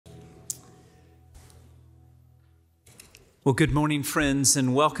Well, good morning, friends,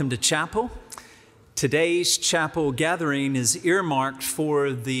 and welcome to chapel. Today's chapel gathering is earmarked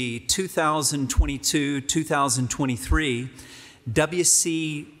for the 2022-2023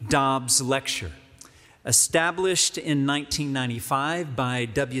 W.C. Dobbs Lecture. Established in 1995 by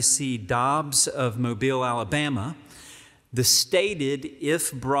W.C. Dobbs of Mobile, Alabama, the stated,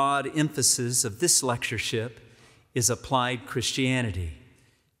 if broad, emphasis of this lectureship is applied Christianity.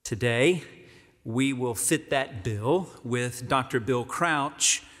 Today, we will fit that bill with Dr. Bill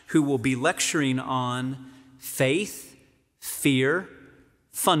Crouch, who will be lecturing on faith, fear,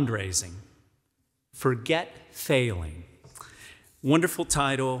 fundraising. Forget failing. Wonderful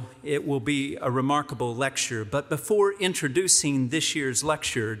title. It will be a remarkable lecture. But before introducing this year's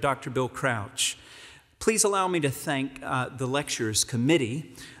lecturer, Dr. Bill Crouch, please allow me to thank the lecturers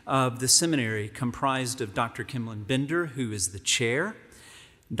committee of the seminary, comprised of Dr. Kimlin Bender, who is the chair,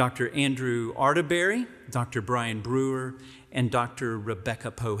 Dr. Andrew Arterberry, Dr. Brian Brewer, and Dr.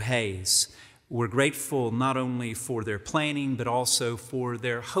 Rebecca Poe Hayes. We're grateful not only for their planning, but also for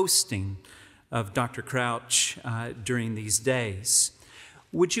their hosting of Dr. Crouch during these days.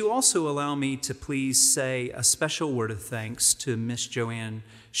 Would you also allow me to please say a special word of thanks to Miss Joanne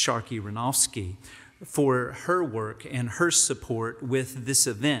Sharkey-Ranofsky for her work and her support with this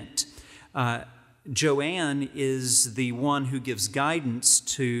event. Joanne is the one who gives guidance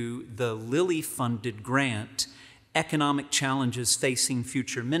to the Lilly-funded grant, Economic Challenges Facing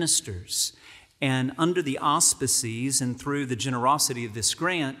Future Ministers. And under the auspices and through the generosity of this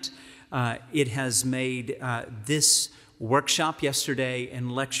grant, it has made this workshop yesterday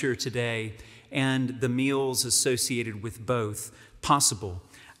and lecture today and the meals associated with both possible.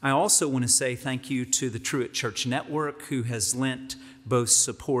 I also want to say thank you to the Truett Church Network, who has lent both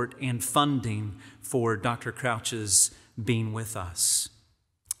support and funding for Dr. Crouch's being with us.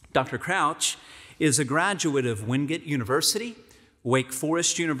 Dr. Crouch is a graduate of Wingate University, Wake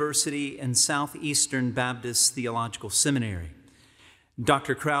Forest University, and Southeastern Baptist Theological Seminary.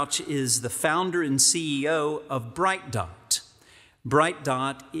 Dr. Crouch is the founder and CEO of Bright Dot. Bright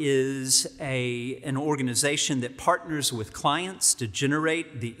Dot is an organization that partners with clients to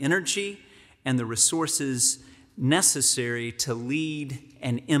generate the energy and the resources necessary to lead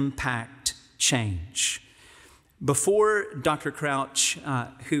and impact change. Before Dr. Crouch,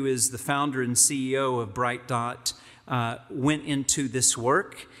 who is the founder and CEO of Bright Dot, went into this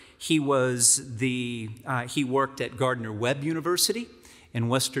work, he worked at Gardner-Webb University in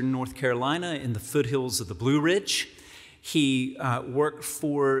Western North Carolina in the foothills of the Blue Ridge. He worked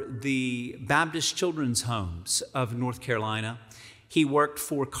for the Baptist Children's Homes of North Carolina. He worked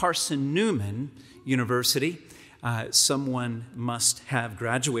for Carson Newman University. Someone must have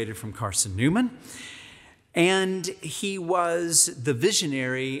graduated from Carson Newman. And he was the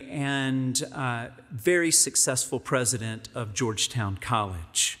visionary and very successful president of Georgetown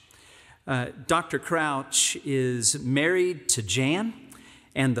College. Dr. Crouch is married to Jan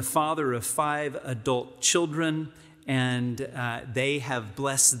and the father of 5 adult children, and they have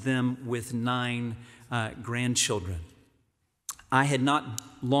blessed them with 9 grandchildren. I had not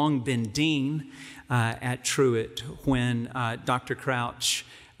long been dean at Truett when Dr. Crouch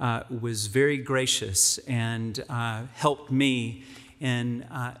was very gracious and helped me in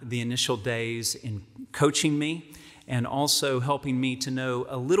the initial days in coaching me and also helping me to know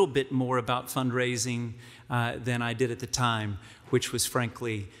a little bit more about fundraising than I did at the time, which was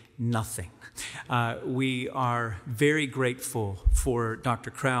frankly nothing. We are very grateful for Dr.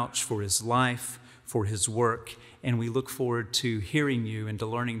 Crouch, for his life, for his work, and we look forward to hearing you and to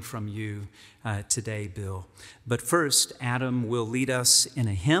learning from you today, Bill. But first, Adam will lead us in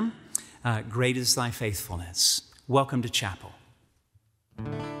a hymn, Great is Thy Faithfulness. Welcome to chapel.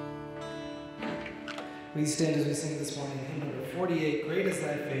 Please stand as we sing this morning hymn number 48, Great is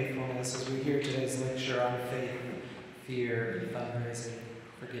Thy Faithfulness, as we hear today's lecture on faith, fear, and fundraising.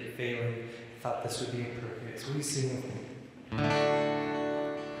 Forget failing. I thought this would be appropriate, so we sing with me.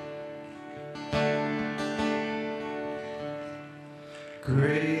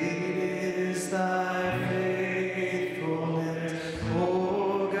 Great is Thy faithfulness,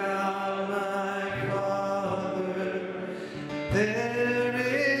 O God my Father. There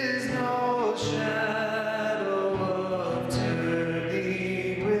is no shadow of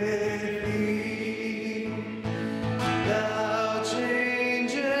turning with Thee. Thou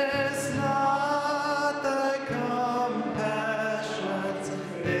changest not Thy compassions,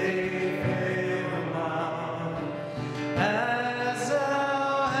 they fail not. As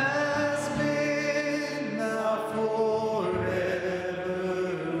Thou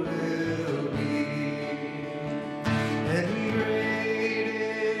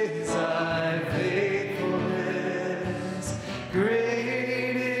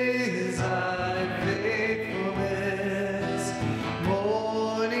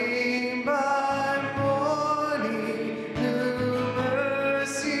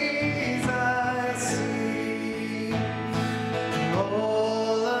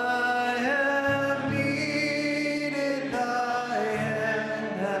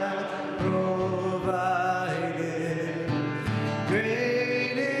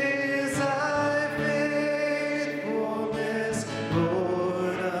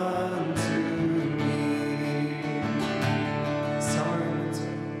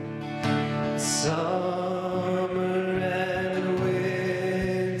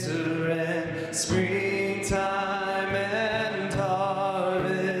springtime and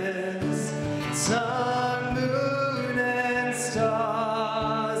harvest, sun, moon, and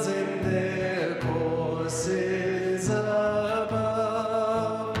stars in their courses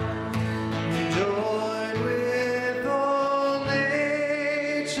above. Join with all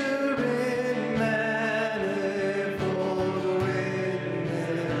nature in manifold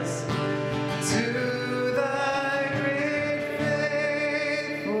witness to thy great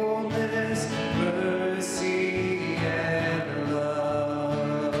faithfulness, mercy, and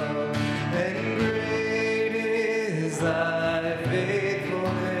love. And great is thy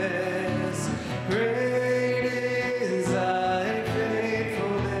faithfulness, great is thy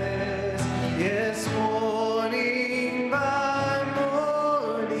faithfulness. Yes, morning by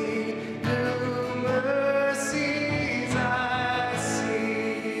morning, new mercies I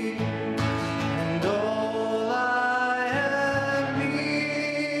see. And all I have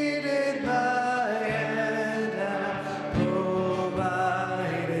needed, thy hand hath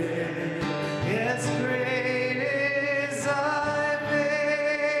provided. Yes, great is thy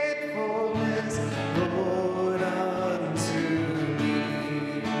faithfulness, Lord, unto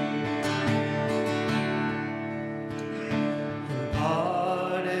me.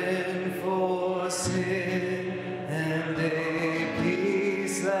 Pardon for sin and a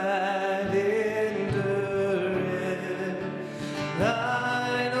peace that endureth,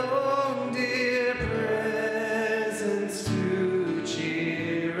 thine own dear presence to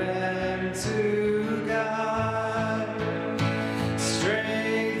cheer and to guide,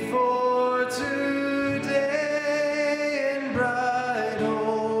 strength for today and bright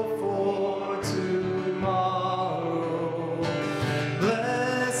hope for tomorrow.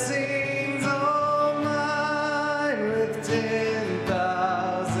 Blessings all mine with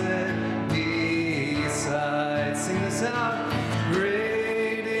 10,000 besides. Sing this out.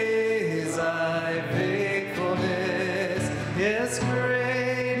 Great is thy faithfulness. Yes,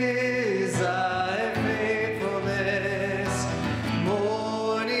 great is thy faithfulness.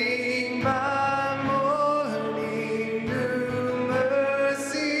 Morning by morning, new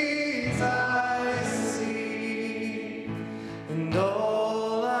mercies I see. And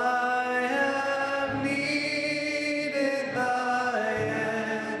all I have needed, thy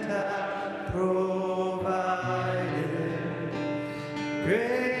hand hath provided.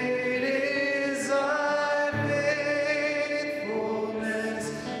 Great is thy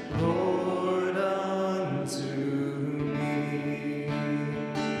faithfulness, Lord, unto me.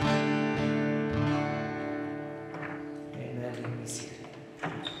 Amen. You may be seated.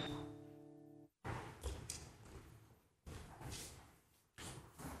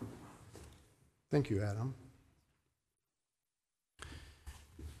 Thank you, Adam.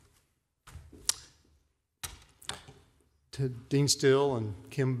 To Dean Still and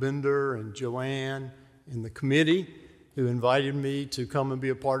Kim Bender and Joanne and the committee who invited me to come and be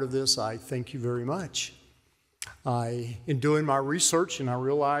a part of this, I thank you very much. In doing my research, and I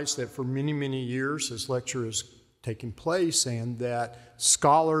realized that for many, many years this lecture has taken place and that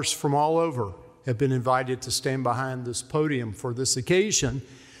scholars from all over have been invited to stand behind this podium for this occasion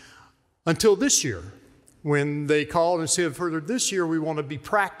until this year, when they called and said, further, this year we want to be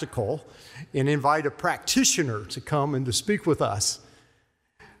practical and invite a practitioner to come and to speak with us.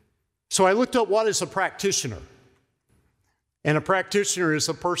 So I looked up what is a practitioner. And a practitioner is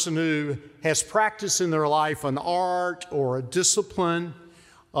a person who has practiced in their life an art or a discipline,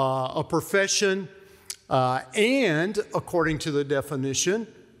 a profession, and according to the definition,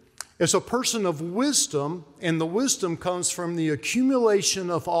 is a person of wisdom, and the wisdom comes from the accumulation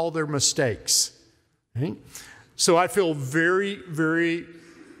of all their mistakes. Right? So I feel very, very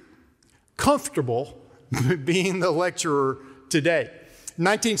comfortable being the lecturer today. In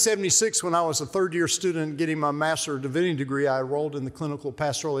 1976, when I was a third-year student getting my Master of Divinity degree, I enrolled in the Clinical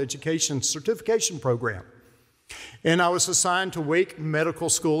Pastoral Education Certification Program. And I was assigned to Wake Medical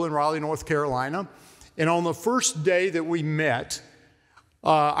School in Raleigh, North Carolina. And on the first day that we met,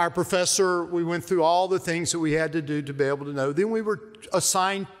 our professor, we went through all the things that we had to do to be able to know. Then we were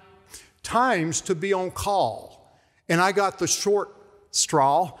assigned times to be on call. And I got the short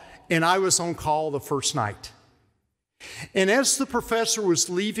straw, and I was on call the first night. And as the professor was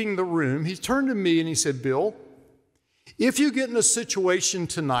leaving the room, he turned to me and he said, Bill, if you get in a situation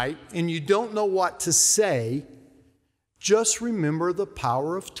tonight and you don't know what to say, just remember the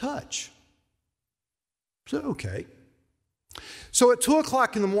power of touch. I said, okay. So at 2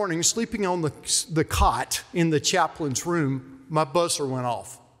 o'clock in the morning, sleeping on the cot in the chaplain's room, my buzzer went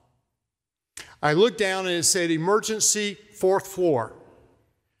off. I looked down and it said, emergency, 4th floor.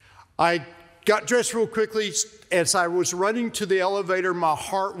 I got dressed real quickly. As I was running to the elevator, my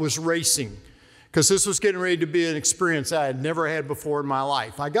heart was racing because this was getting ready to be an experience I had never had before in my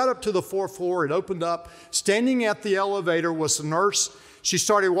life. I got up to the fourth floor. It opened up. Standing at the elevator was the nurse. She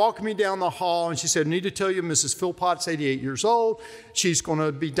started walking me down the hall, and she said, I need to tell you, Mrs. Philpott's 88 years old. She's going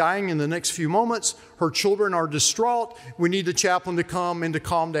to be dying in the next few moments. Her children are distraught. We need the chaplain to come and to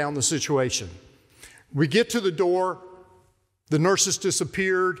calm down the situation. We get to the door. The nurse has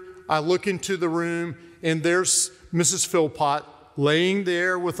disappeared. I look into the room, and there's Mrs. Philpott laying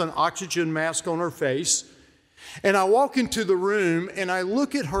there with an oxygen mask on her face. And I walk into the room, and I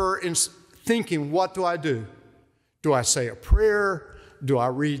look at her and thinking, what do I do? Do I say a prayer? Do I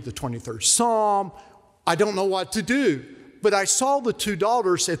read the 23rd Psalm? I don't know what to do. But I saw the two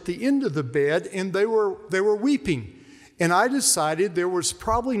daughters at the end of the bed, and they were weeping. And I decided there was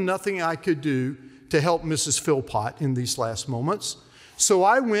probably nothing I could do to help Mrs. Philpott in these last moments. So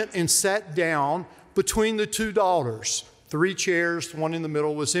I went and sat down between the two daughters. 3 chairs, the one in the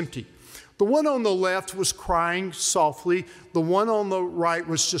middle was empty. The one on the left was crying softly. The one on the right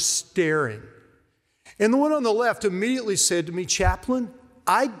was just staring. And the one on the left immediately said to me, Chaplain,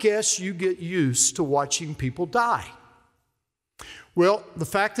 I guess you get used to watching people die. Well, the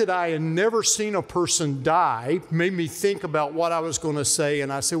fact that I had never seen a person die made me think about what I was going to say.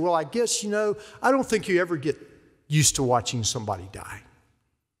 And I said, well, I guess, I don't think you ever get used to watching somebody die.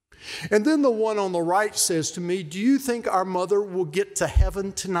 And then the one on the right says to me, do you think our mother will get to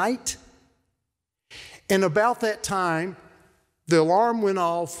heaven tonight? And about that time, the alarm went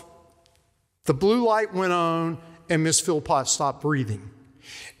off, the blue light went on, and Miss Philpott stopped breathing.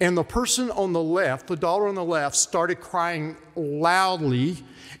 And the person on the left, the daughter on the left, started crying loudly,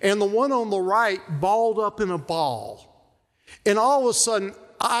 and the one on the right balled up in a ball. And all of a sudden,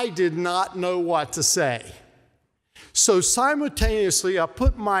 I did not know what to say. So simultaneously, I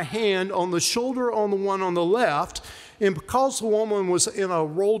put my hand on the shoulder on the one on the left, and because the woman was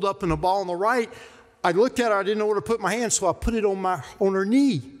rolled up in a ball on the right, I looked at her, I didn't know where to put my hand, so I put it on her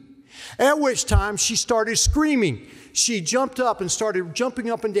knee. At which time she started screaming. She jumped up and started jumping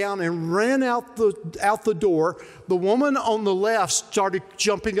up and down and ran out the door. The woman on the left started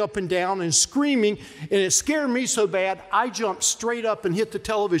jumping up and down and screaming, and it scared me so bad, I jumped straight up and hit the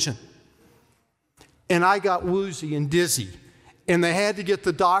television. And I got woozy and dizzy. And they had to get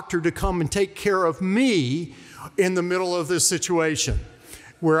the doctor to come and take care of me in the middle of this situation,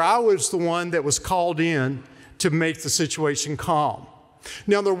 where I was the one that was called in to make the situation calm.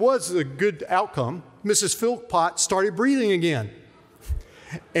 Now, there was a good outcome. Mrs. Philpott started breathing again.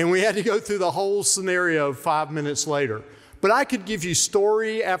 And we had to go through the whole scenario 5 minutes later. But I could give you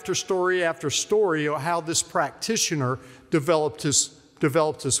story after story after story of how this practitioner developed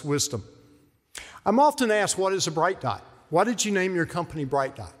his wisdom. I'm often asked, what is a bright dot? Why did you name your company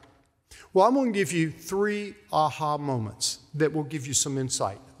Bright Dot? Well, I'm going to give you 3 aha moments that will give you some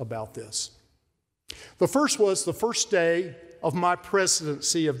insight about this. The first was the first day of my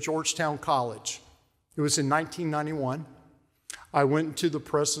presidency of Georgetown College. It was in 1991. I went to the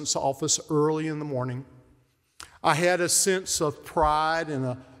president's office early in the morning. I had a sense of pride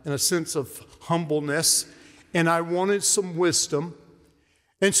and a sense of humbleness, and I wanted some wisdom.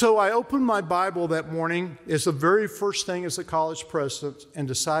 And so I opened my Bible that morning as the very first thing as a college president and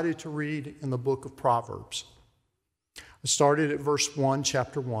decided to read in the book of Proverbs. I started at verse 1,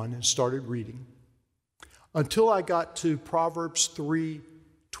 chapter 1, and started reading until I got to Proverbs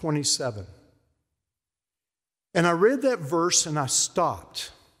 3:27. And I read that verse and I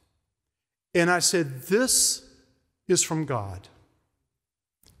stopped. And I said, this is from God.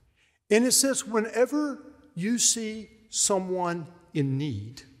 And it says, whenever you see someone in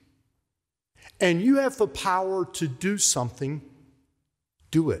need and you have the power to do something,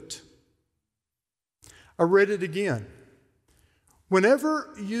 do it. I read it again.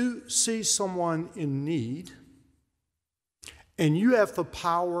 Whenever you see someone in need and you have the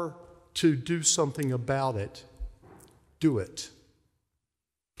power to do something about it, do it.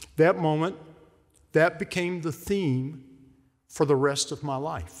 That moment, that became the theme for the rest of my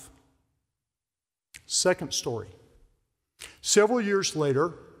life. Second story. Several years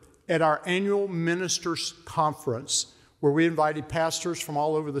later, at our annual ministers' conference, where we invited pastors from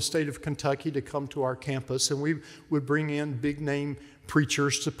all over the state of Kentucky to come to our campus, and we would bring in big-name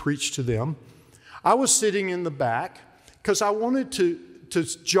preachers to preach to them, I was sitting in the back because I wanted to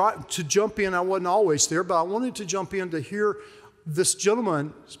jump in. I wasn't always there, but I wanted to jump in to hear this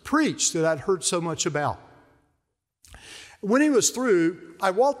gentleman preach that I'd heard so much about. When he was through, I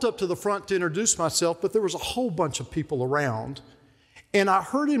walked up to the front to introduce myself, but there was a whole bunch of people around. And I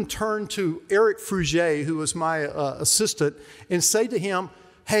heard him turn to Eric Frugier, who was my assistant, and say to him,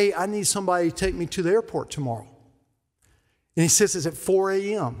 hey, I need somebody to take me to the airport tomorrow. And he says, it's at 4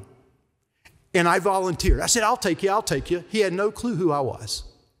 a.m. And I volunteered. I said, I'll take you. He had no clue who I was.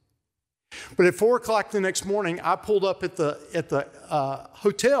 But at 4 o'clock the next morning, I pulled up at the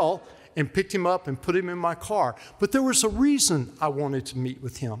hotel and picked him up and put him in my car. But there was a reason I wanted to meet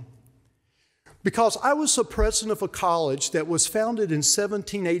with him. Because I was the president of a college that was founded in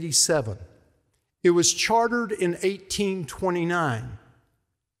 1787. It was chartered in 1829.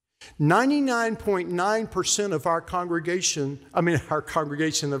 99.9%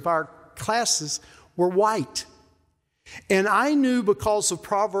 of our classes were white. And I knew because of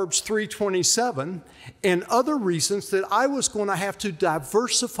Proverbs 3:27 and other reasons that I was going to have to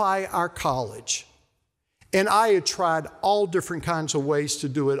diversify our college. And I had tried all different kinds of ways to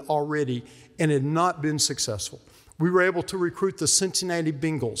do it already and had not been successful. We were able to recruit the Cincinnati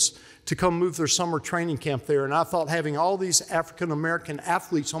Bengals to come move their summer training camp there. And I thought having all these African-American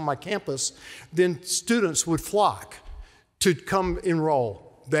athletes on my campus, then students would flock to come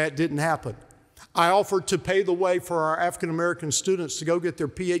enroll. That didn't happen. I offered to pay the way for our African-American students to go get their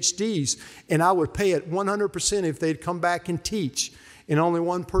PhDs, and I would pay it 100% if they'd come back and teach. And only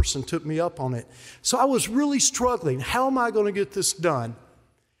one person took me up on it. So I was really struggling. How am I going to get this done?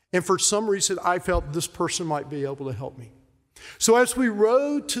 And for some reason, I felt this person might be able to help me. So as we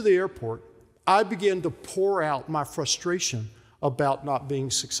rode to the airport, I began to pour out my frustration about not being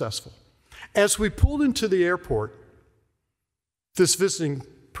successful. As we pulled into the airport, this visiting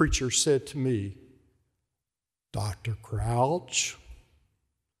preacher said to me, "Dr. Crouch,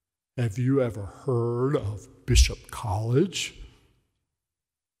 have you ever heard of Bishop College?"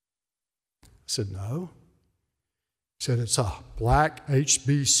 I said, "No." He said, "It's a black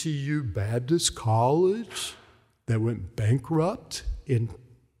HBCU Baptist college that went bankrupt in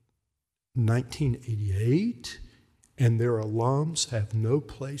 1988, and their alums have no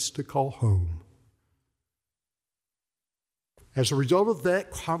place to call home." As a result of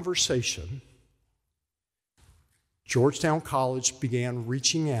that conversation, Georgetown College began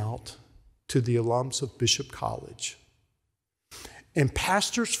reaching out to the alums of Bishop College. And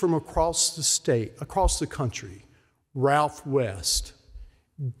pastors from across the state, across the country, Ralph West,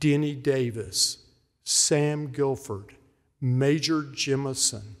 Denny Davis, Sam Guilford, Major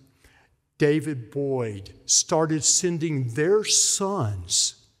Jemison, David Boyd, started sending their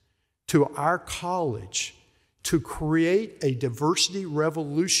sons to our college to create a diversity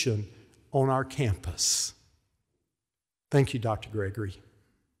revolution on our campus. Thank you, Dr. Gregory.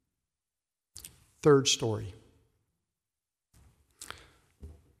 Third story.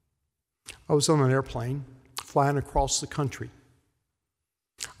 I was on an airplane flying across the country.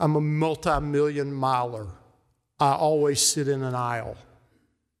 I'm a multi-million miler. I always sit in an aisle.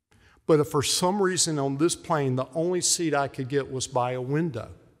 But if for some reason on this plane, the only seat I could get was by a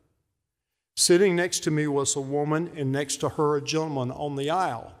window. Sitting next to me was a woman, and next to her a gentleman on the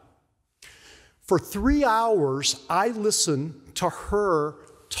aisle. For 3 hours, I listened to her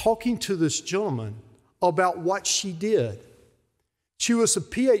talking to this gentleman about what she did. She was a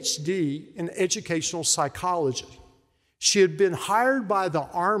PhD in educational psychology. She had been hired by the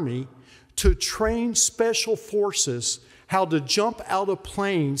Army to train special forces how to jump out of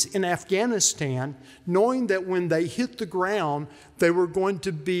planes in Afghanistan, knowing that when they hit the ground, they were going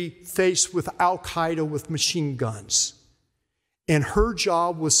to be faced with Al-Qaeda with machine guns. And her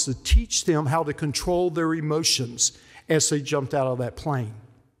job was to teach them how to control their emotions as they jumped out of that plane.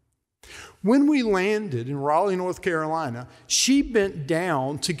 When we landed in Raleigh, North Carolina, she bent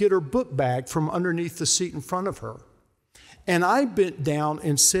down to get her book bag from underneath the seat in front of her. And I bent down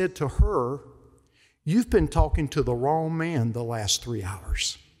and said to her, "You've been talking to the wrong man the last 3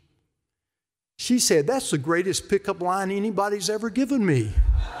 hours." She said, "That's the greatest pickup line anybody's ever given me."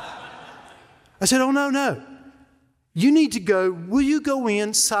 I said, "Oh, no. You need to go. Will you go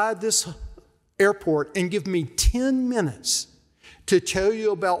inside this airport and give me 10 minutes to tell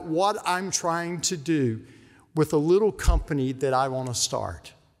you about what I'm trying to do with a little company that I want to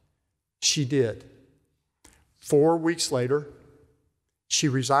start?" She did. 4 weeks later, she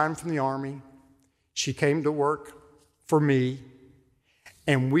resigned from the Army. She came to work for me,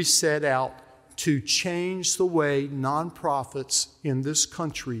 and we set out to change the way nonprofits in this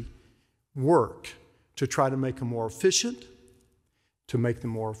country work to try to make them more efficient, to make them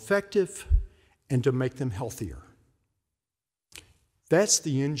more effective, and to make them healthier. That's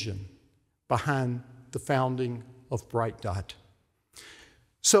the engine behind the founding of Bright Dot.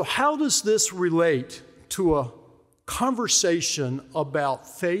 So how does this relate to a conversation about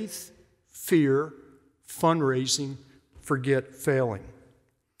faith, fear, fundraising, forget failing?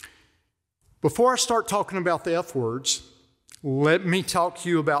 Before I start talking about the F words, let me talk to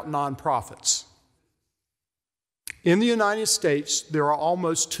you about nonprofits. In the United States, there are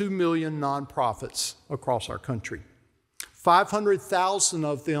almost 2 million nonprofits across our country. 500,000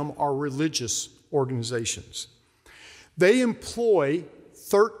 of them are religious organizations. They employ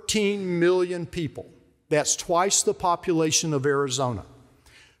 13 million people. That's twice the population of Arizona.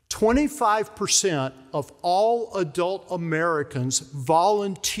 25% of all adult Americans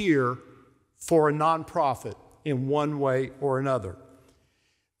volunteer for a nonprofit in one way or another.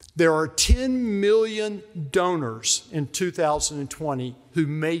 There are 10 million donors in 2020 who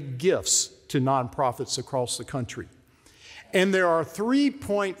made gifts to nonprofits across the country. And there are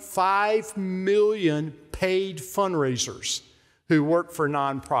 3.5 million paid fundraisers who work for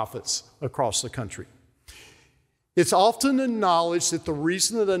nonprofits across the country. It's often acknowledged that the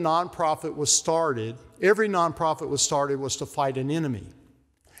reason that a nonprofit was started, every nonprofit was started, was to fight an enemy.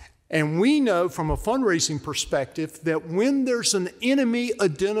 And we know from a fundraising perspective that when there's an enemy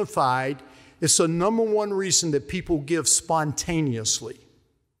identified, it's the number one reason that people give spontaneously.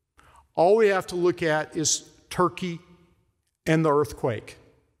 All we have to look at is Turkey and the earthquake.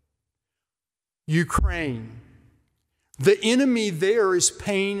 Ukraine. The enemy there is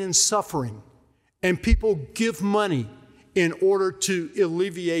pain and suffering, and people give money in order to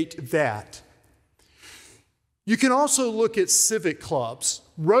alleviate that. You can also look at civic clubs.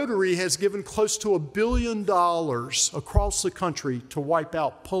 Rotary has given close to $1 billion across the country to wipe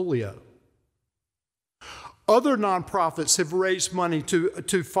out polio. Other nonprofits have raised money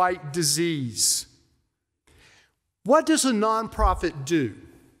to fight disease. What does a nonprofit do?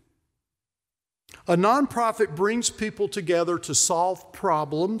 A nonprofit brings people together to solve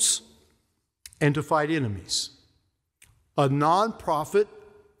problems and to fight enemies. A nonprofit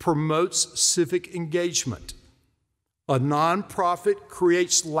promotes civic engagement. A nonprofit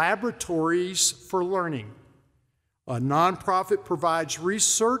creates laboratories for learning. A nonprofit provides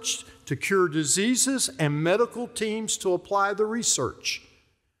research to cure diseases and medical teams to apply the research.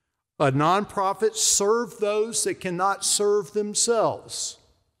 A nonprofit serves those that cannot serve themselves.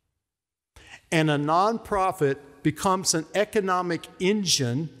 And a nonprofit becomes an economic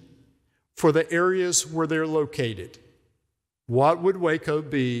engine for the areas where they're located. What would Waco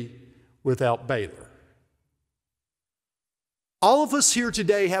be without Baylor? All of us here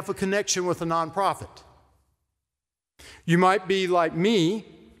today have a connection with a nonprofit. You might be like me.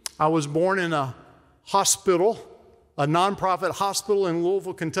 I was born in a hospital, a nonprofit hospital in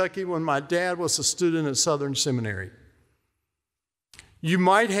Louisville, Kentucky, when my dad was a student at Southern Seminary. You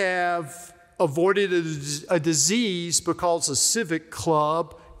might have avoided a disease because a civic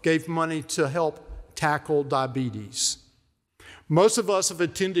club gave money to help tackle diabetes. Most of us have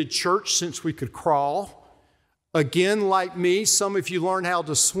attended church since we could crawl. Again, like me, some of you learn how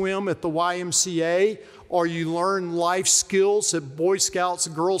to swim at the YMCA, or you learn life skills at Boy Scouts,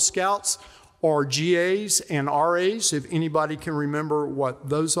 Girl Scouts, or GAs and RAs, if anybody can remember what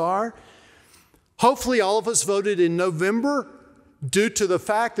those are. Hopefully all of us voted in November due to the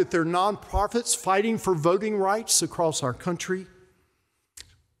fact that there are nonprofits fighting for voting rights across our country.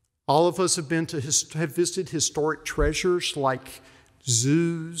 All of us have visited historic treasures like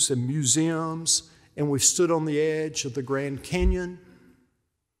zoos and museums, and we've stood on the edge of the Grand Canyon.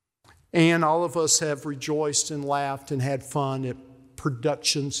 And all of us have rejoiced and laughed and had fun at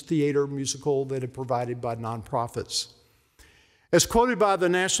productions, theater, musical that are provided by nonprofits. As quoted by the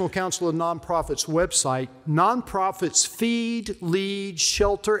National Council of Nonprofits website, nonprofits feed, lead,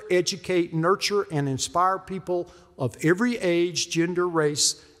 shelter, educate, nurture, and inspire people of every age, gender,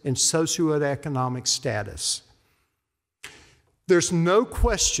 race, and socioeconomic status. There's no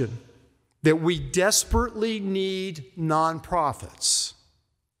question that we desperately need nonprofits,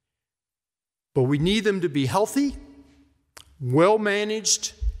 but we need them to be healthy,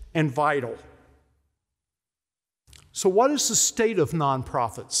 well-managed, and vital. So what is the state of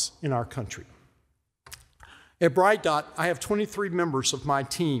nonprofits in our country? At Bright Dot, I have 23 members of my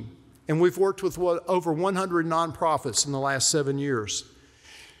team, and we've worked with over 100 nonprofits in the last 7 years.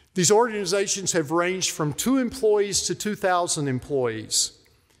 These organizations have ranged from 2 employees to 2,000 employees.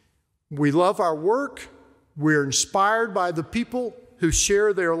 We love our work. We're inspired by the people who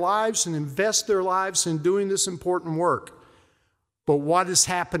share their lives and invest their lives in doing this important work. But what is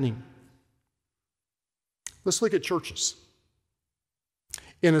happening? Let's look at churches.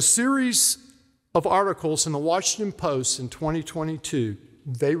 In a series of articles in the Washington Post in 2022,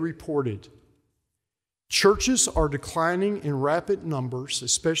 they reported churches are declining in rapid numbers,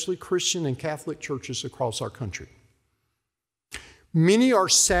 especially Christian and Catholic churches across our country. Many are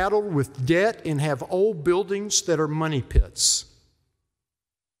saddled with debt and have old buildings that are money pits.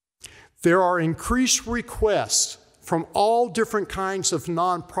 There are increased requests from all different kinds of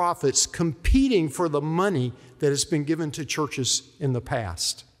nonprofits competing for the money that has been given to churches in the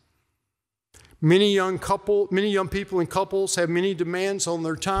past. Many young people and couples have many demands on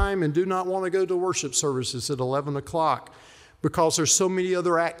their time and do not want to go to worship services at 11 o'clock because there's so many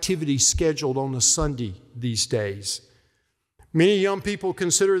other activities scheduled on a Sunday these days. Many young people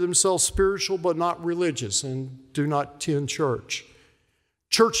consider themselves spiritual but not religious and do not attend church.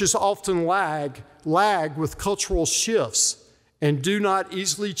 Churches often lag with cultural shifts and do not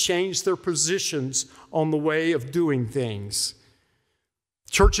easily change their positions on the way of doing things.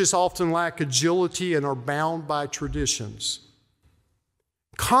 Churches often lack agility and are bound by traditions.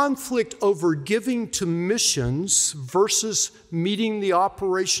 Conflict over giving to missions versus meeting the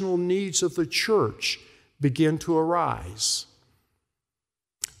operational needs of the church begin to arise.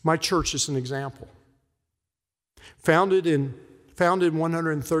 My church is an example. Founded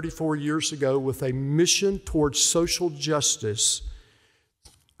 134 years ago with a mission towards social justice,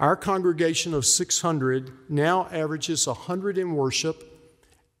 our congregation of 600 now averages 100 in worship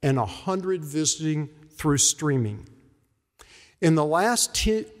and 100 visiting through streaming. In the last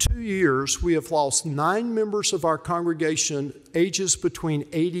 2 years, we have lost 9 members of our congregation ages between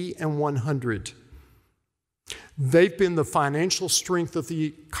 80 and 100. They've been the financial strength of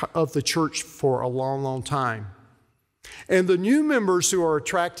the church for a long, long time. And the new members who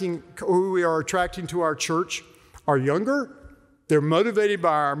we are attracting to our church are younger, they're motivated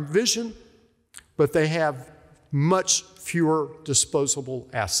by our vision, but they have much fewer disposable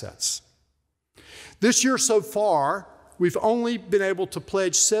assets. This year so far, we've only been able to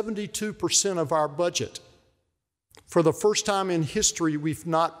pledge 72% of our budget. For the first time in history, we've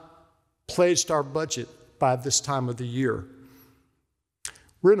not pledged our budget by this time of the year.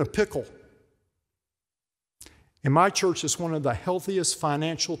 We're in a pickle. And my church is one of the healthiest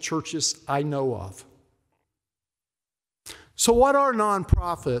financial churches I know of. So what are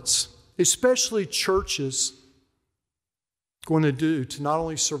nonprofits, especially churches, going to do to not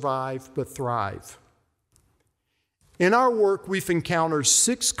only survive but thrive? In our work, we've encountered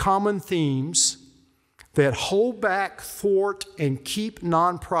 6 common themes that hold back, thwart, and keep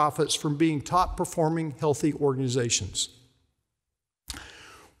nonprofits from being top-performing, healthy organizations.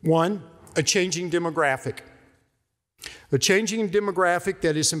 1, a changing demographic. A changing demographic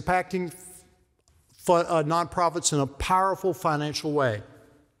that is impacting nonprofits in a powerful financial way.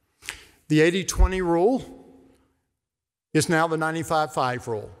 The 80-20 rule is now the 95-5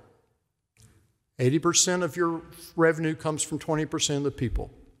 rule. 80% of your revenue comes from 20% of the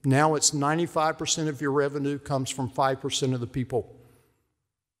people. Now it's 95% of your revenue comes from 5% of the people.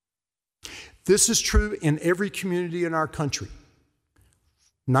 This is true in every community in our country.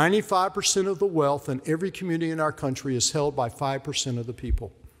 95% of the wealth in every community in our country is held by 5% of the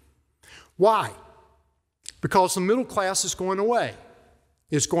people. Why? Because the middle class is going away.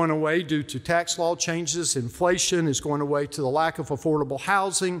 It's going away due to tax law changes, inflation, it's going away to the lack of affordable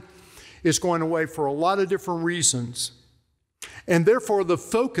housing, it's going away for a lot of different reasons. And therefore, the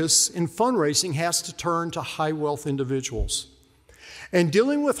focus in fundraising has to turn to high wealth individuals. And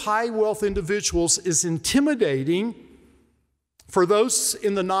dealing with high wealth individuals is intimidating for those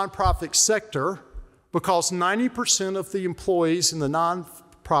in the nonprofit sector because 90% of the employees in the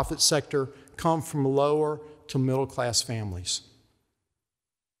nonprofit sector come from lower to middle class families.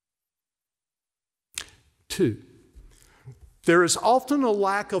 2, there is often a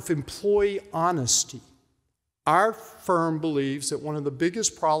lack of employee honesty. Our firm believes that one of the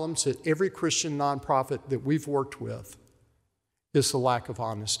biggest problems at every Christian nonprofit that we've worked with is the lack of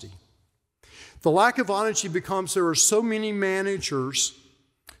honesty. The lack of honesty becomes there are so many managers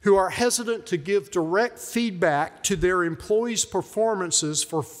who are hesitant to give direct feedback to their employees' performances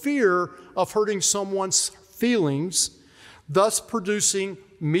for fear of hurting someone's feelings, thus producing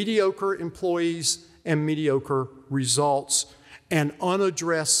mediocre employees and mediocre results and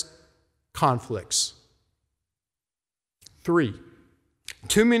unaddressed conflicts. 3,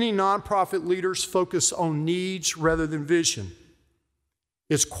 too many nonprofit leaders focus on needs rather than vision.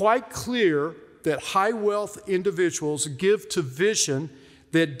 It's quite clear that high wealth individuals give to vision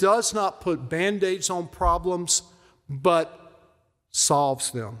that does not put band-aids on problems, but solves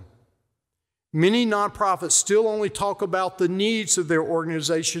them. Many nonprofits still only talk about the needs of their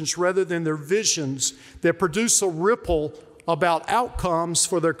organizations rather than their visions that produce a ripple about outcomes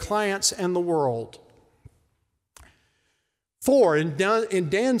for their clients and the world. 4, in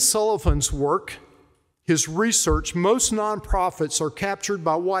Dan Sullivan's work, his research, most nonprofits are captured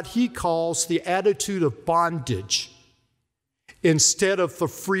by what he calls the attitude of bondage instead of the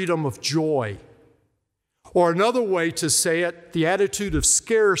freedom of joy. Or another way to say it, the attitude of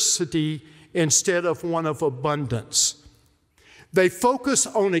scarcity instead of one of abundance. They focus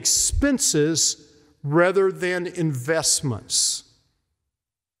on expenses rather than investments.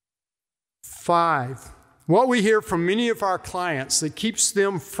 5, what we hear from many of our clients that keeps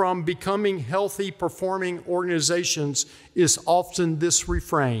them from becoming healthy, performing organizations is often this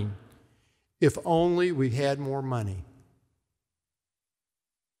refrain: if only we had more money.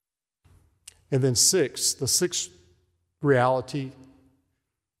 And then 6, the sixth reality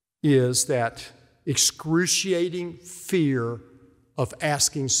is that excruciating fear of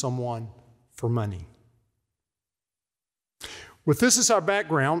asking someone for money. With this as our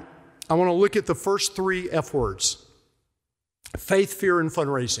background, I want to look at the first 3 F words: faith, fear, and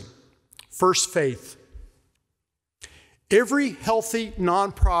fundraising. First, faith. Every healthy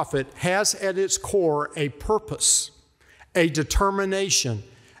nonprofit has at its core a purpose, a determination,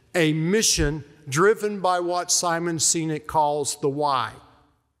 a mission driven by what Simon Sinek calls the why.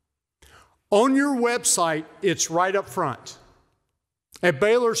 On your website, it's right up front. At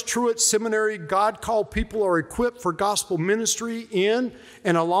Baylor's Truett Seminary, God-called people are equipped for gospel ministry in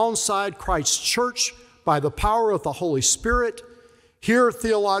and alongside Christ's church by the power of the Holy Spirit. Here,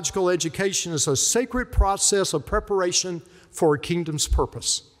 theological education is a sacred process of preparation for a kingdom's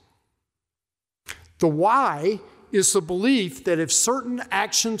purpose. The why is the belief that if certain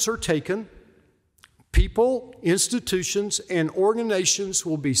actions are taken, people, institutions, and organizations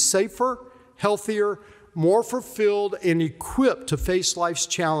will be safer, healthier, more fulfilled, and equipped to face life's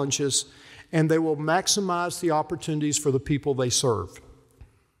challenges, and they will maximize the opportunities for the people they serve.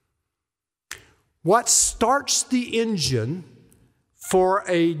 What starts the engine for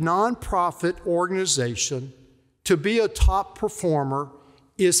a nonprofit organization to be a top performer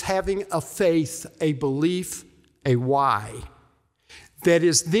is having a faith, a belief, a why, that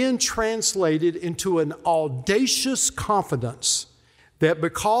is then translated into an audacious confidence that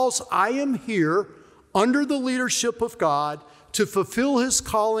because I am here under the leadership of God to fulfill His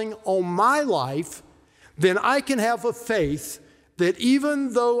calling on my life, then I can have a faith that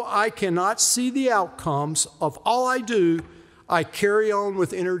even though I cannot see the outcomes of all I do, I carry on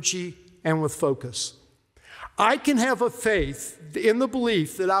with energy and with focus. I can have a faith in the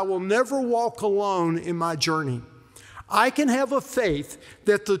belief that I will never walk alone in my journey. I can have a faith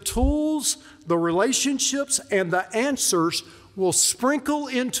that the tools, the relationships, and the answers will sprinkle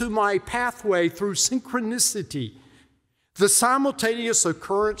into my pathway through synchronicity, the simultaneous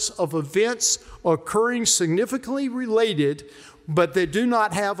occurrence of events occurring significantly related, but that do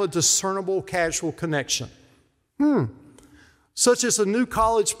not have a discernible causal connection. Such as a new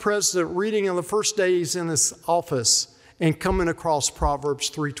college president reading in the first days in his office and coming across Proverbs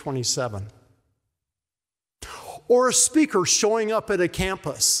 3:27. Or a speaker showing up at a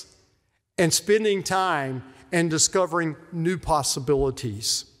campus and spending time and discovering new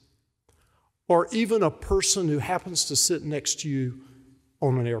possibilities. Or even a person who happens to sit next to you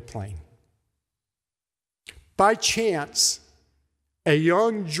on an airplane. By chance, a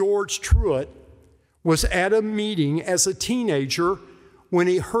young George Truett was at a meeting as a teenager when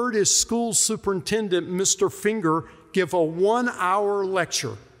he heard his school superintendent, Mr. Finger, give a 1-hour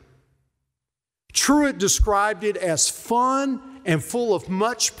lecture. Truett described it as fun and full of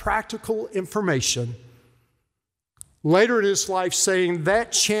much practical information. Later in his life, saying,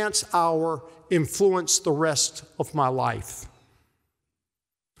 that chance hour influenced the rest of my life.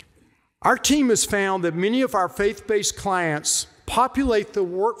 Our team has found that many of our faith-based clients populate the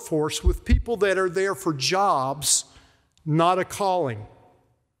workforce with people that are there for jobs, not a calling.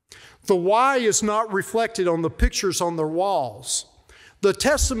 The why is not reflected on the pictures on their walls. The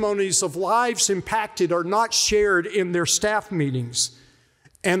testimonies of lives impacted are not shared in their staff meetings.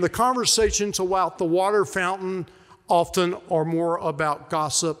 And the conversations about the water fountain often are more about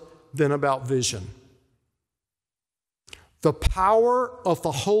gossip than about vision. The power of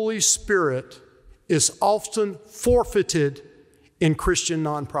the Holy Spirit is often forfeited in Christian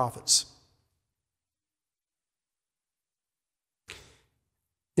nonprofits.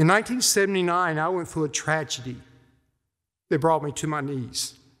 In 1979, I went through a tragedy that brought me to my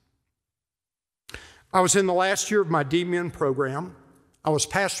knees. I was in the last year of my D-Min program. I was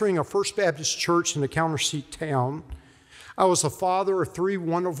pastoring a First Baptist church in a counter-seat town. I was a father of 3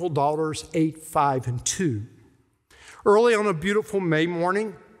 wonderful daughters, 8, 5, and 2. Early on a beautiful May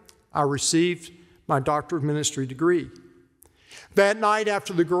morning, I received my Doctor of Ministry degree. That night,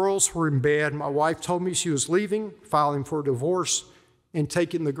 after the girls were in bed, my wife told me she was leaving, filing for a divorce, and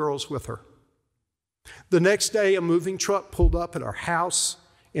taking the girls with her. The next day, a moving truck pulled up at our house,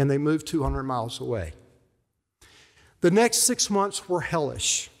 and they moved 200 miles away. The next 6 months were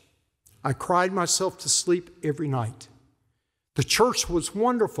hellish. I cried myself to sleep every night. The church was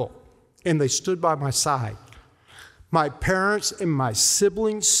wonderful. and they stood by my side. My parents and my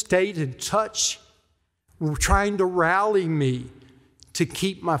siblings stayed in touch, trying to rally me to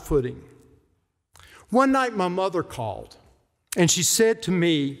keep my footing. One night my mother called, and she said to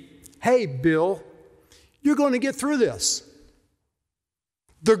me, "Hey, Bill, you're going to get through this.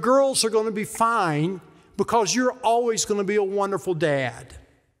 The girls are going to be fine because you're always going to be a wonderful dad.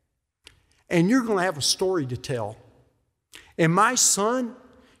 And you're going to have a story to tell. And my son,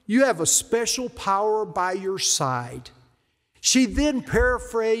 you have a special power by your side." She then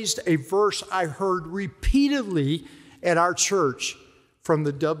paraphrased a verse I heard repeatedly at our church from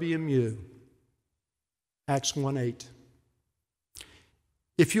the WMU, Acts 1:8.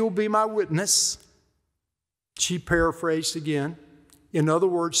 "If you'll be my witness," she paraphrased again. In other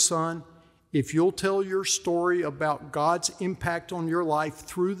words, son, if you'll tell your story about God's impact on your life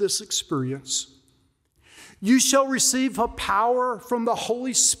through this experience, you shall receive a power from the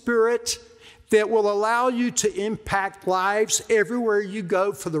Holy Spirit that will allow you to impact lives everywhere you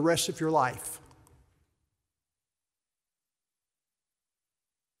go for the rest of your life.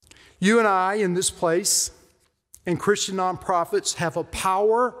 You and I in this place and Christian nonprofits have a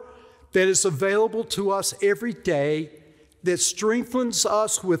power that is available to us every day that strengthens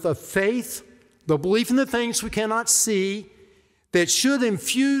us with a faith, the belief in the things we cannot see, that should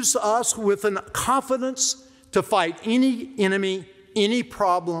infuse us with a confidence to fight any enemy, any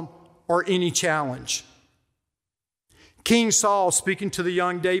problem, or any challenge. King Saul, speaking to the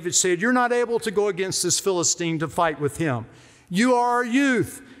young David, said, "You're not able to go against this Philistine to fight with him. You are a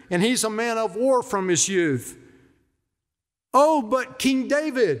youth, and he's a man of war from his youth." "Oh, but King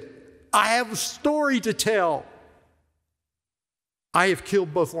David, I have a story to tell. I have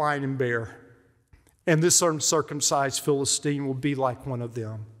killed both lion and bear, and this uncircumcised Philistine will be like one of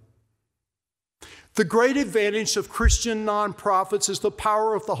them." The great advantage of Christian nonprofits is the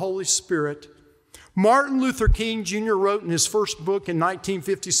power of the Holy Spirit. Martin Luther King Jr. wrote in his first book in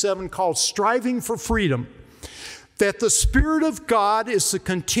 1957 called Striving for Freedom that the Spirit of God is the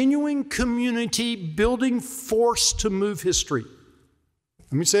continuing community building force to move history.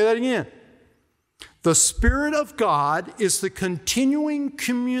 Let me say that again. The Spirit of God is the continuing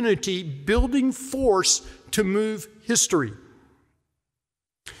community building force to move history.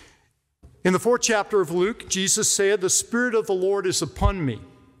 In the 4th chapter of Luke, Jesus said, "The Spirit of the Lord is upon me."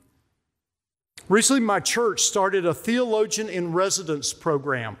 Recently, my church started a theologian in residence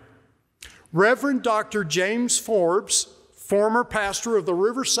program. Reverend Dr. James Forbes, former pastor of the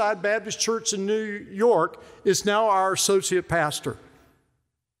Riverside Baptist Church in New York, is now our associate pastor.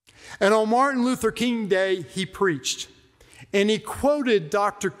 And on Martin Luther King Day, he preached. And he quoted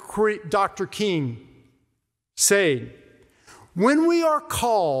Dr. King saying, "When we are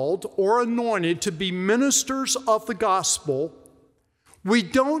called or anointed to be ministers of the gospel, we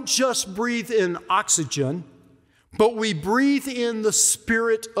don't just breathe in oxygen, but we breathe in the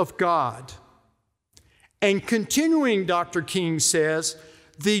Spirit of God." And continuing, Dr. King says,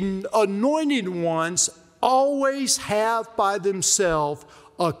 "The anointed ones always have by themselves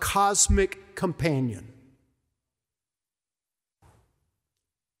a cosmic companion."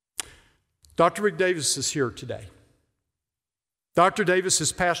 Dr. Rick Davis is here today. Dr. Davis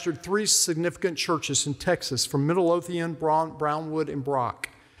has pastored 3 significant churches in Texas, from Midlothian, Brownwood, and Brock.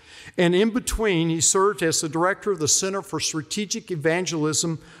 And in between, he served as the director of the Center for Strategic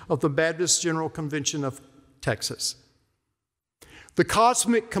Evangelism of the Baptist General Convention of Texas. The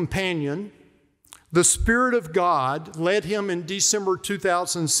cosmic companion, the Spirit of God, led him in December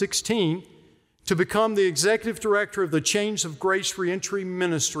 2016 to become the executive director of the Chains of Grace Reentry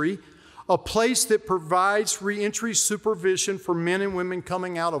Ministry, a place that provides reentry supervision for men and women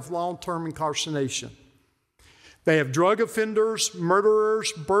coming out of long-term incarceration. They have drug offenders,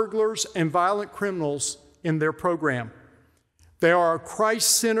 murderers, burglars, and violent criminals in their program. They are a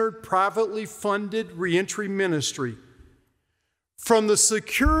Christ-centered, privately funded reentry ministry. From the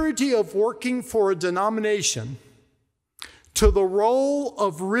security of working for a denomination to the role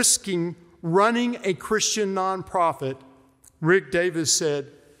of risking running a Christian nonprofit, Rick Davis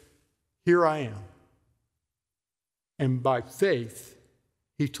said, "Here I am." And by faith,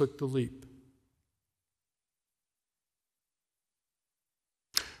 he took the leap.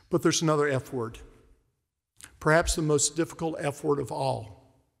 But there's another F word, perhaps the most difficult F word of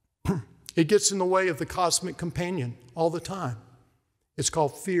all. It gets in the way of the cosmic companion all the time. It's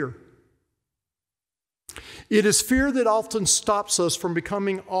called fear. It is fear that often stops us from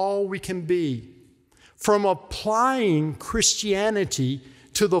becoming all we can be, from applying Christianity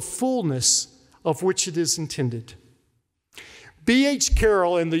to the fullness of which it is intended. B.H.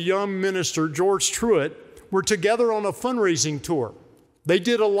 Carroll and the young minister George Truett were together on a fundraising tour. They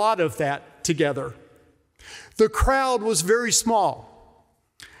did a lot of that together. The crowd was very small.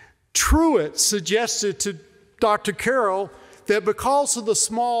 Truett suggested to Dr. Carroll that because of the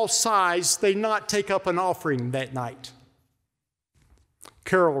small size, they not take up an offering that night.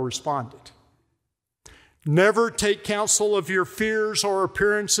 Carroll responded, "Never take counsel of your fears or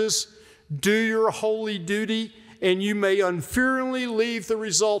appearances. Do your holy duty, and you may unfearingly leave the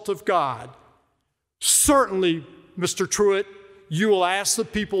result of God. Certainly, Mr. Truett, you will ask the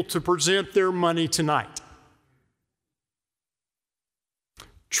people to present their money tonight."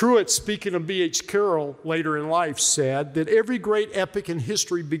 Truett, speaking of B.H. Carroll later in life, said that every great epic in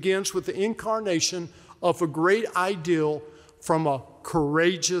history begins with the incarnation of a great ideal from a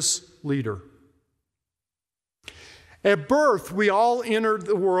courageous leader. At birth, we all entered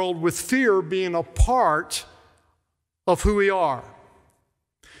the world with fear being a part of who we are.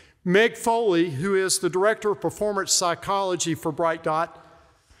 Meg Foley, who is the director of performance psychology for Bright Dot,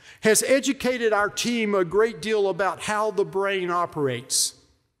 has educated our team a great deal about how the brain operates.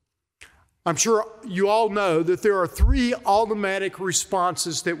 I'm sure you all know that there are 3 automatic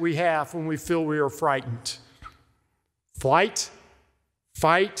responses that we have when we feel we are frightened: flight,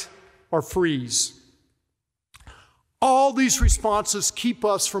 fight, or freeze. All these responses keep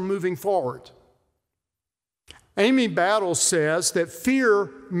us from moving forward. Amy Battle says that fear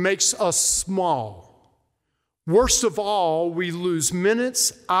makes us small. Worst of all, we lose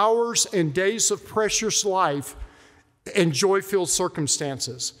minutes, hours, and days of precious life and joy-filled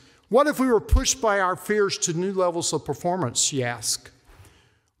circumstances. What if we were pushed by our fears to new levels of performance, she asked.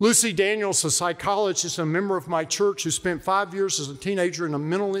 Lucy Daniels, a psychologist and a member of my church who spent 5 years as a teenager in a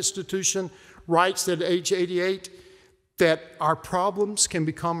mental institution, writes at age 88 that our problems can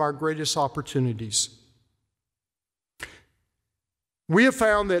become our greatest opportunities. We have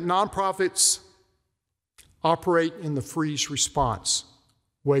found that nonprofits operate in the freeze response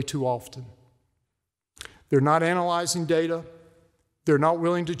way too often. They're not analyzing data. They're not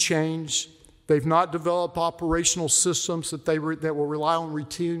willing to change. They've not developed operational systems that will rely on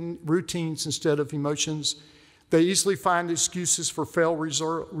routines instead of emotions. They easily find excuses for failed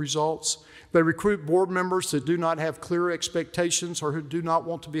results. They recruit board members that do not have clear expectations or who do not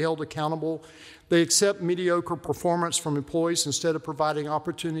want to be held accountable. They accept mediocre performance from employees instead of providing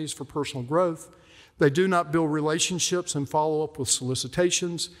opportunities for personal growth. They do not build relationships and follow up with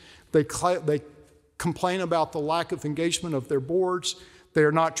solicitations. They complain about the lack of engagement of their boards. They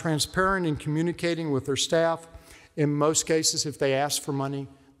are not transparent in communicating with their staff. In most cases, if they ask for money,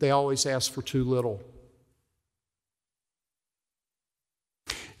 they always ask for too little.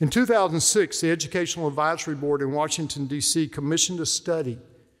 In 2006, the Educational Advisory Board in Washington, D.C. commissioned a study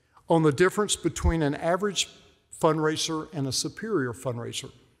on the difference between an average fundraiser and a superior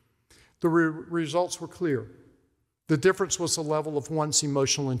fundraiser. The results were clear. The difference was the level of one's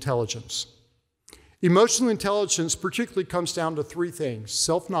emotional intelligence. Emotional intelligence particularly comes down to 3 things: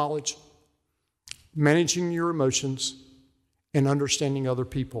 self-knowledge, managing your emotions, and understanding other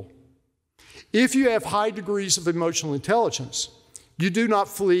people. If you have high degrees of emotional intelligence, you do not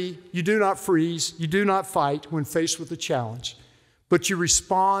flee, you do not freeze, you do not fight when faced with a challenge, but you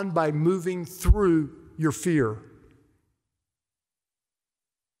respond by moving through your fear.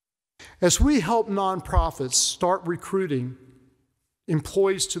 As we help nonprofits start recruiting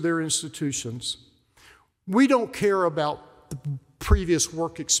employees to their institutions, we don't care about the previous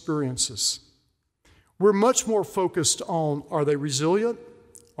work experiences. We're much more focused on, are they resilient?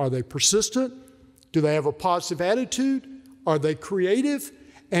 Are they persistent? Do they have a positive attitude? Are they creative?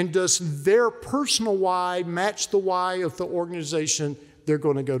 And does their personal why match the why of the organization they're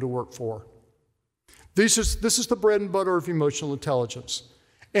going to go to work for? This is the bread and butter of emotional intelligence.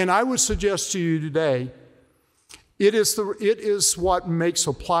 And I would suggest to you today, it is what makes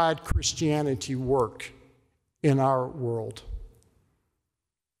applied Christianity work in our world.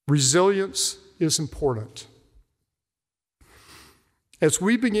 Resilience is important. As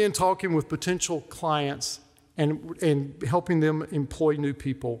we begin talking with potential clients and helping them employ new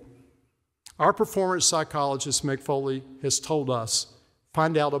people, our performance psychologist, Meg Foley, has told us,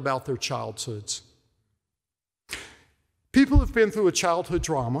 find out about their childhoods. People who've been through a childhood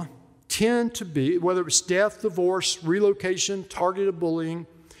trauma tend to be, whether it's death, divorce, relocation, targeted bullying,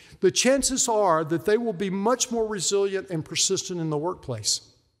 the chances are that they will be much more resilient and persistent in the workplace.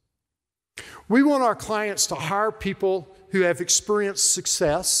 We want our clients to hire people who have experienced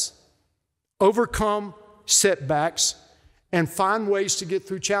success, overcome setbacks, and find ways to get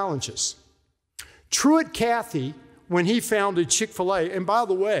through challenges. Truett Cathy, when he founded Chick-fil-A, and by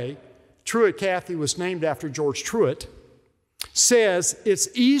the way, Truett Cathy was named after George Truett, says it's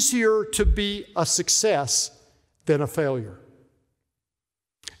easier to be a success than a failure.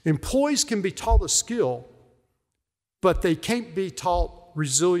 Employees can be taught a skill, but they can't be taught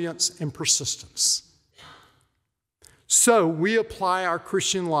resilience and persistence. So we apply our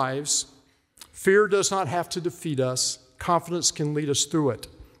Christian lives. Fear does not have to defeat us. Confidence can lead us through it.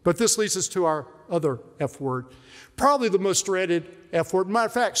 But this leads us to our other F word, probably the most dreaded F word. Matter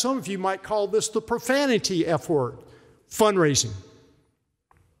of fact, some of you might call this the profanity F word, fundraising.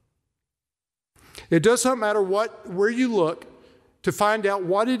 It does not matter where you look to find out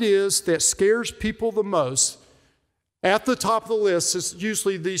what it is that scares people the most. At the top of the list is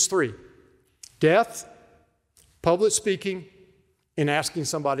usually these three: death, public speaking, and asking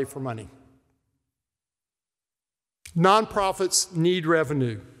somebody for money. Nonprofits need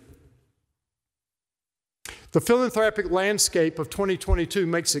revenue. The philanthropic landscape of 2022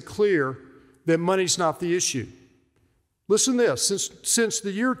 makes it clear that money's not the issue. Listen to this. Since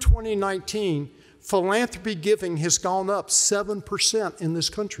the year 2019, philanthropy giving has gone up 7% in this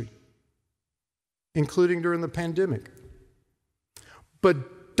country, including during the pandemic.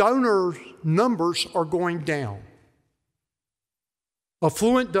 But donor numbers are going down.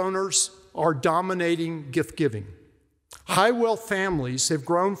 Affluent donors are dominating gift giving. High wealth families have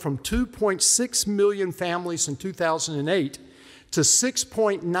grown from 2.6 million families in 2008 to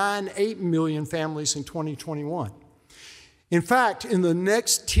 6.98 million families in 2021. In fact, in the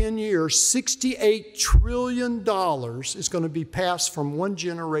next 10 years, $68 trillion is going to be passed from one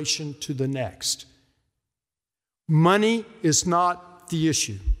generation to the next. Money is not the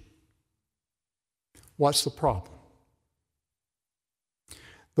issue. What's the problem?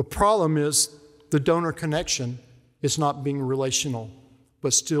 The problem is the donor connection is not being relational,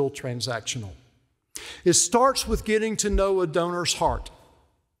 but still transactional. It starts with getting to know a donor's heart.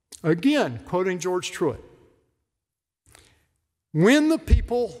 Again, quoting George Truett, "Win the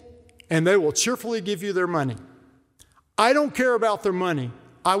people, and they will cheerfully give you their money. I don't care about their money.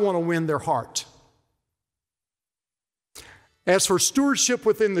 I want to win their heart." As for stewardship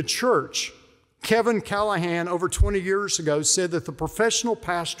within the church, Kevin Callahan, over 20 years ago, said that the professional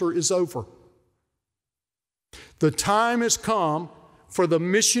pastor is over. The time has come for the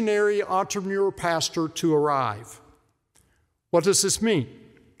missionary entrepreneur pastor to arrive. What does this mean?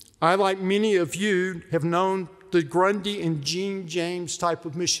 I, like many of you, have known the Grundy and Jean James type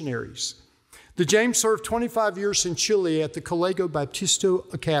of missionaries. The James served 25 years in Chile at the Colegio Baptista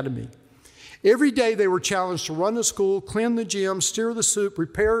Academy. Every day they were challenged to run the school, clean the gym, steer the soup,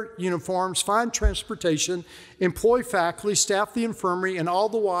 repair uniforms, find transportation, employ faculty, staff the infirmary, and all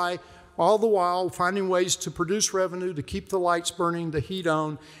the while finding ways to produce revenue, to keep the lights burning, the heat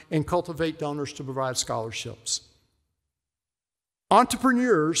on, and cultivate donors to provide scholarships.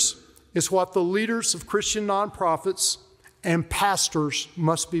 Entrepreneurs is what the leaders of Christian nonprofits and pastors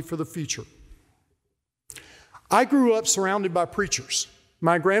must be for the future. I grew up surrounded by preachers.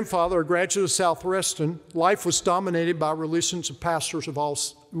 My grandfather, a graduate of Southwestern, life was dominated by relationships with pastors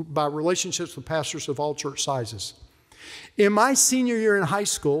of all church sizes. In my senior year in high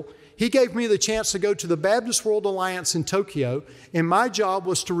school, he gave me the chance to go to the Baptist World Alliance in Tokyo, and my job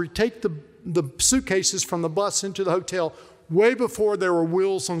was to retake the suitcases from the bus into the hotel way before there were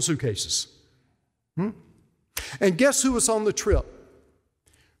wheels on suitcases. And guess who was on the trip?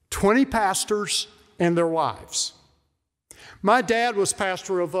 20 pastors and their wives. My dad was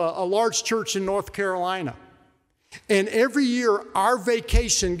pastor of a large church in North Carolina. And every year, our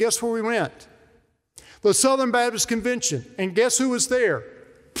vacation, guess where we went? The Southern Baptist Convention. And guess who was there?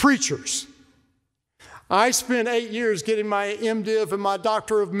 Preachers. I spent 8 years getting my MDiv and my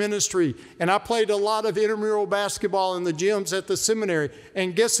Doctor of Ministry, and I played a lot of intramural basketball in the gyms at the seminary.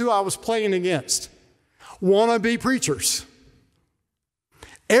 And guess who I was playing against? Wannabe preachers.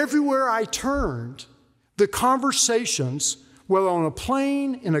 Everywhere I turned, the conversations, whether on a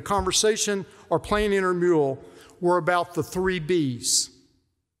plane, in a conversation, or playing intramural, were about the 3 B's.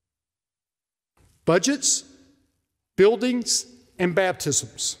 Budgets, buildings, and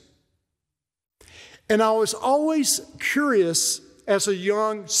baptisms. And I was always curious as a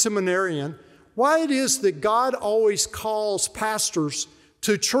young seminarian why it is that God always calls pastors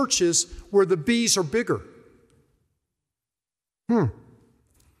to churches where the B's are bigger. In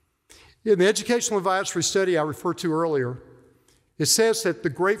the educational advisory study I referred to earlier, it says that the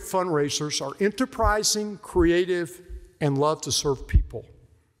great fundraisers are enterprising, creative, and love to serve people.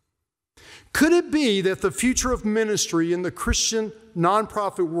 Could it be that the future of ministry in the Christian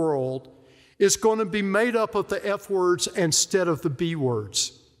nonprofit world is going to be made up of the F words instead of the B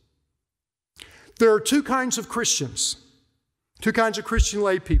words? There are two kinds of Christians, two kinds of Christian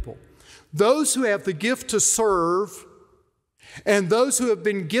lay people. Those who have the gift to serve and those who have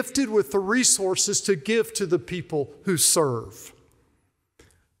been gifted with the resources to give to the people who serve.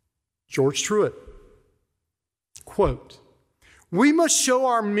 George Truett, quote, "We must show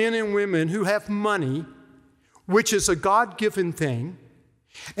our men and women who have money, which is a God-given thing,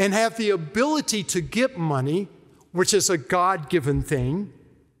 and have the ability to get money, which is a God-given thing,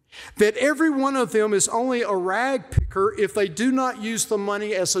 that every one of them is only a rag picker if they do not use the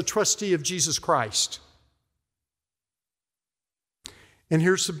money as a trustee of Jesus Christ." And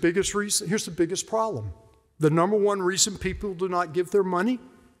here's the biggest reason, here's the biggest problem. The number one reason people do not give their money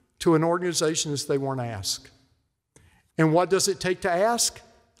to an organization is they weren't asked. And what does it take to ask?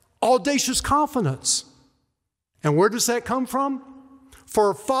 Audacious confidence. And where does that come from?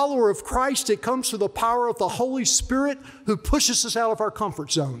 For a follower of Christ, it comes through the power of the Holy Spirit who pushes us out of our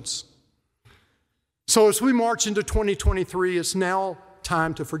comfort zones. So as we march into 2023, it's now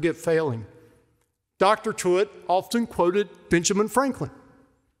time to forget failing. Dr. Truett often quoted Benjamin Franklin.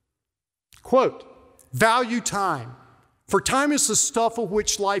 Quote, "Value time, for time is the stuff of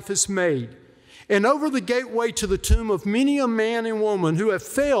which life is made. And over the gateway to the tomb of many a man and woman who have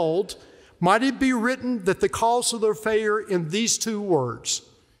failed, might it be written that the cause of their failure in these two words,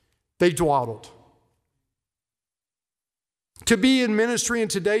 they dawdled." To be in ministry in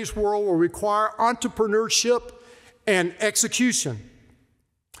today's world will require entrepreneurship and execution.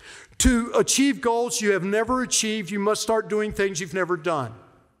 To achieve goals you have never achieved, you must start doing things you've never done.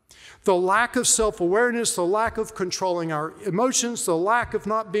 The lack of self-awareness, the lack of controlling our emotions, the lack of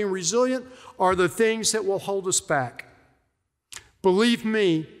not being resilient are the things that will hold us back. Believe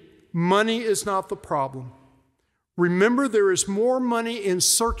me, money is not the problem. Remember, there is more money in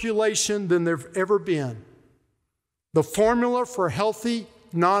circulation than there's ever been. The formula for healthy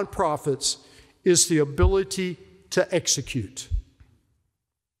nonprofits is the ability to execute.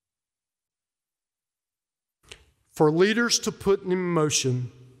 For leaders to put in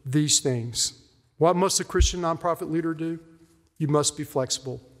motion these things, what must a Christian nonprofit leader do? You must be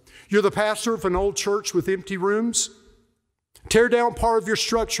flexible. You're the pastor of an old church with empty rooms? Tear down part of your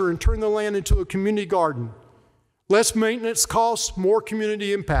structure and turn the land into a community garden. Less maintenance costs, more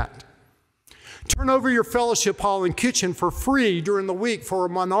community impact. Turn over your fellowship hall and kitchen for free during the week for a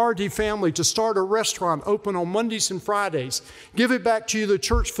minority family to start a restaurant open on Mondays and Fridays. Give it back to the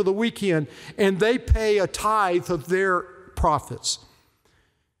church for the weekend, and they pay a tithe of their profits.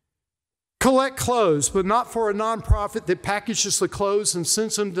 Collect clothes, but not for a nonprofit that packages the clothes and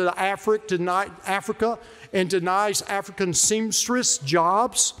sends them to Africa and denies African seamstress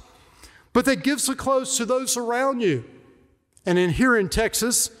jobs, but that gives the clothes to those around you. And here in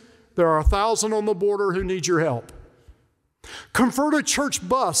Texas, there are 1,000 on the border who need your help. Convert a church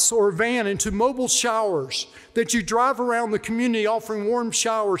bus or van into mobile showers that you drive around the community offering warm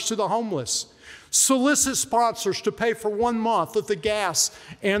showers to the homeless. Solicit sponsors to pay for 1 month of the gas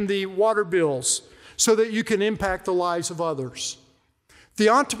and the water bills so that you can impact the lives of others. The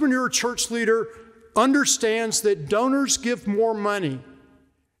entrepreneur church leader understands that donors give more money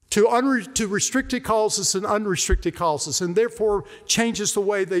to restricted causes and unrestricted causes, and therefore changes the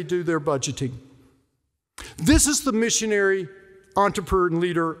way they do their budgeting. This is the missionary entrepreneur and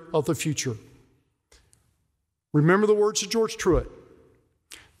leader of the future. Remember the words of George Truett.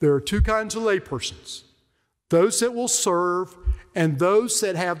 There are two kinds of laypersons, those that will serve and those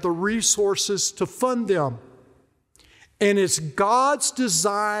that have the resources to fund them. And it's God's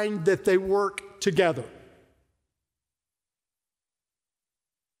design that they work together.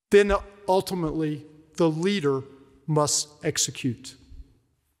 Then ultimately, the leader must execute.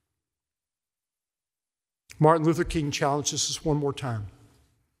 Martin Luther King challenges us one more time.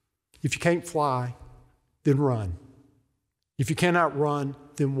 If you can't fly, then run. If you cannot run,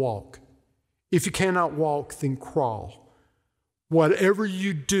 then walk. If you cannot walk, then crawl. Whatever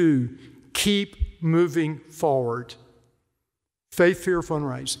you do, keep moving forward. Faith, fear,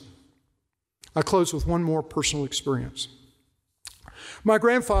 fundraising. I close with one more personal experience. My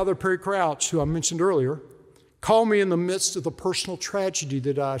grandfather, Perry Crouch, who I mentioned earlier, called me in the midst of the personal tragedy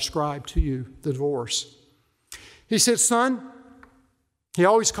that I ascribed to you, the divorce. He said, "Son," he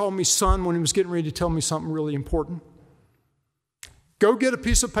always called me son when he was getting ready to tell me something really important. "Go get a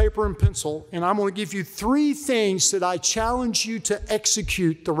piece of paper and pencil, and I'm going to give you 3 things that I challenge you to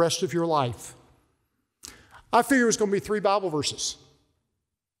execute the rest of your life." I figured it was going to be 3 Bible verses.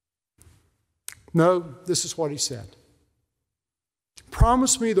 No, this is what he said.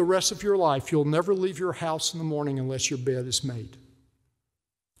 "Promise me the rest of your life you'll never leave your house in the morning unless your bed is made.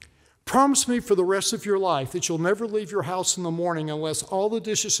 Promise me for the rest of your life that you'll never leave your house in the morning unless all the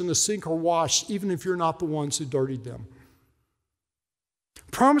dishes in the sink are washed, even if you're not the ones who dirtied them.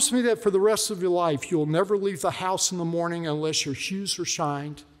 Promise me that for the rest of your life you'll never leave the house in the morning unless your shoes are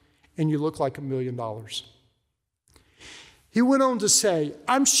shined and you look like $1 million. He went on to say,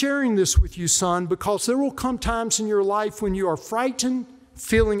 I'm sharing this with you, son, because there will come times in your life when you are frightened,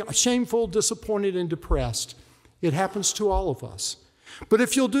 feeling shameful, disappointed, and depressed. It happens to all of us. But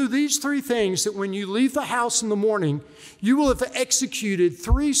if you'll do these 3 things, that when you leave the house in the morning, you will have executed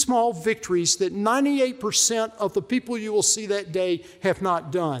 3 small victories that 98% of the people you will see that day have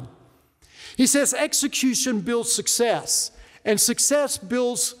not done. He says execution builds success, and success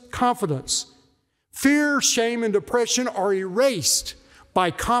builds confidence. Fear, shame, and depression are erased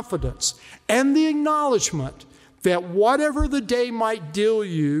by confidence and the acknowledgement that whatever the day might deal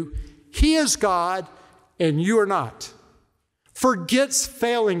you, He is God and you are not. Forget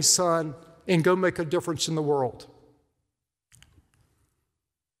failing, son, and go make a difference in the world.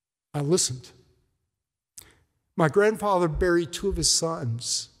 I listened. My grandfather buried 2 of his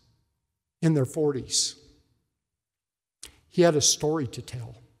sons in their 40s. He had a story to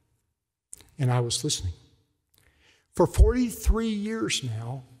tell, and I was listening. For 43 years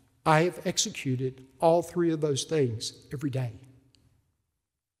now, I have executed all 3 of those things every day.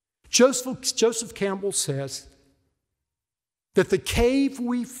 Joseph Campbell says that the cave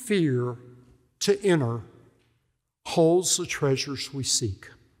we fear to enter holds the treasures we seek.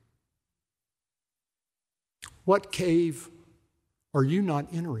 What cave are you not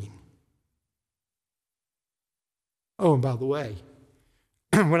entering? Oh, and by the way,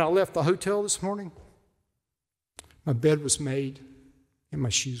 when I left the hotel this morning, my bed was made and my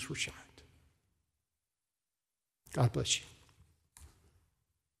shoes were shined. God bless you.